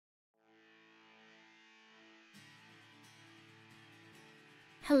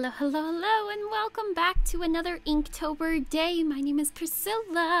Hello, hello, hello, and welcome back to another Inktober day. My name is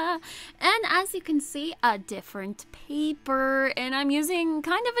Priscilla, and as you can see, a different paper, and I'm using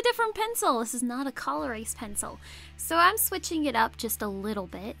kind of a different pencil. This is not a color erase pencil, so I'm switching it up just a little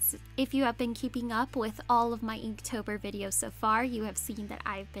bit. If you have been keeping up with all of my Inktober videos so far, you have seen that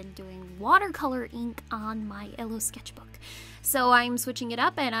I've been doing watercolor ink on my Elo sketchbook. So I'm switching it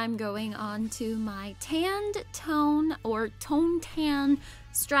up and I'm going on to my tanned tone or tone tan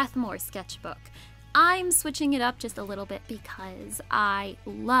Strathmore sketchbook. I'm switching it up just a little bit because I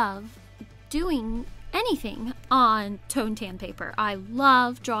love doing anything on tone tan paper. I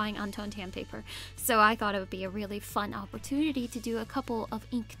love drawing on tone tan paper. So I thought it would be a really fun opportunity to do a couple of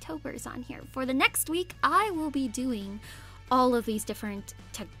Inktobers on here. For the next week, I will be doing all of these different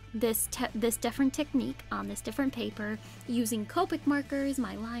this different technique on this different paper using copic markers,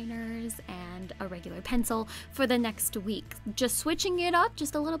 my liners, and a regular pencil for the next week. Just switching it up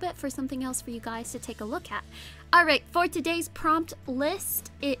just a little bit for something else for you guys to take a look at. Alright, for today's prompt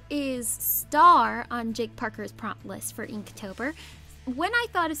list, it is star on Jake Parker's prompt list for Inktober. When I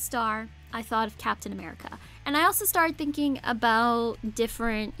thought of star, I thought of Captain America. And I also started thinking about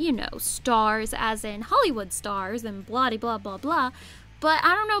different, stars as in Hollywood stars and blah blah blah blah. But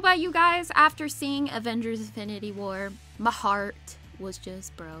I don't know about you guys, after seeing Avengers Infinity War, my heart was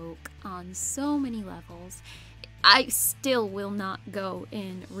just broke on so many levels. I still will not go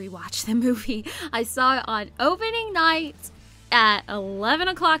and rewatch the movie. I saw it on opening night at 11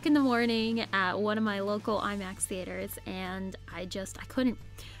 o'clock in the morning at one of my local IMAX theaters, and I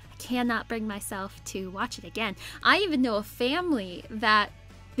cannot bring myself to watch it again. I even know a family that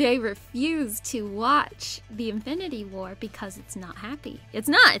they refuse to watch the Infinity War because it's not happy. It's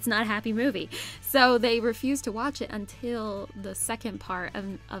not a happy movie. So they refuse to watch it until the second part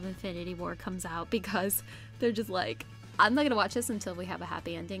of Infinity War comes out because they're just like, I'm not gonna watch this until we have a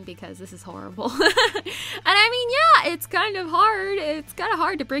happy ending because this is horrible. And I mean, yeah, it's kind of hard. It's kind of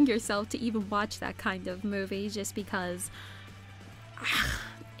hard to bring yourself to even watch that kind of movie just because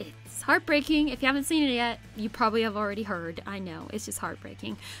it's heartbreaking. If you haven't seen it yet, you probably have already heard. I know, it's just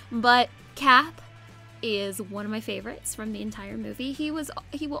heartbreaking. But Cap is one of my favorites from the entire movie. He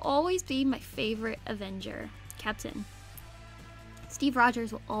will always be my favorite Avenger. Captain Steve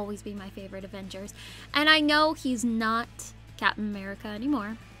Rogers will always be my favorite Avengers. And I know he's not Captain America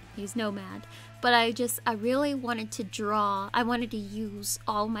anymore. He's Nomad. But I really wanted to draw. I wanted to use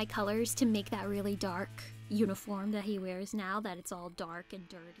all my colors to make that really dark uniform that he wears now, that it's all dark and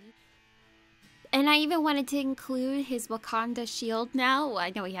dirty. And I even wanted to include his Wakanda shield now.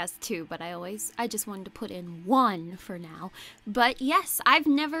 I know he has two, but I just wanted to put in one for now. But yes, I've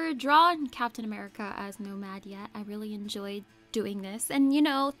never drawn Captain America as Nomad yet. I really enjoyed doing this. And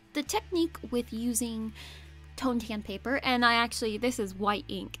the technique with using tone tan paper, and this is white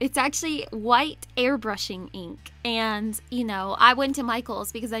ink. It's actually white airbrushing ink. And, I went to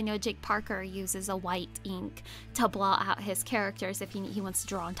Michael's because I know Jake Parker uses a white ink to blot out his characters if he wants to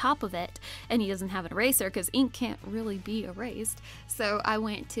draw on top of it. And he doesn't have an eraser because ink can't really be erased. So I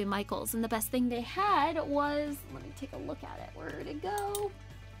went to Michael's, and the best thing they had was, let me take a look at it. Where'd it go?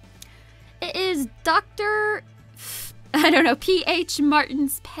 It is P.H.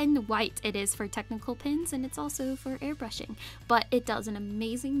 Martin's pen white. It is for technical pens and it's also for airbrushing, but it does an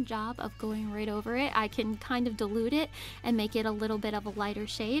amazing job of going right over it. I can kind of dilute it and make it a little bit of a lighter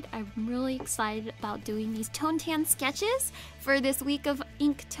shade. I'm really excited about doing these tone tan sketches for this week of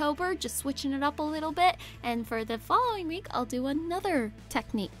Inktober, just switching it up a little bit, and for the following week I'll do another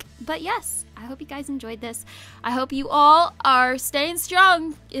technique. But yes, I hope you guys enjoyed this. I hope you all are staying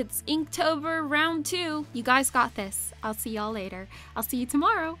strong. It's Inktober round 2. You guys got this. I'll see y'all later. I'll see you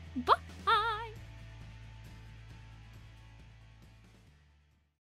tomorrow. Bye!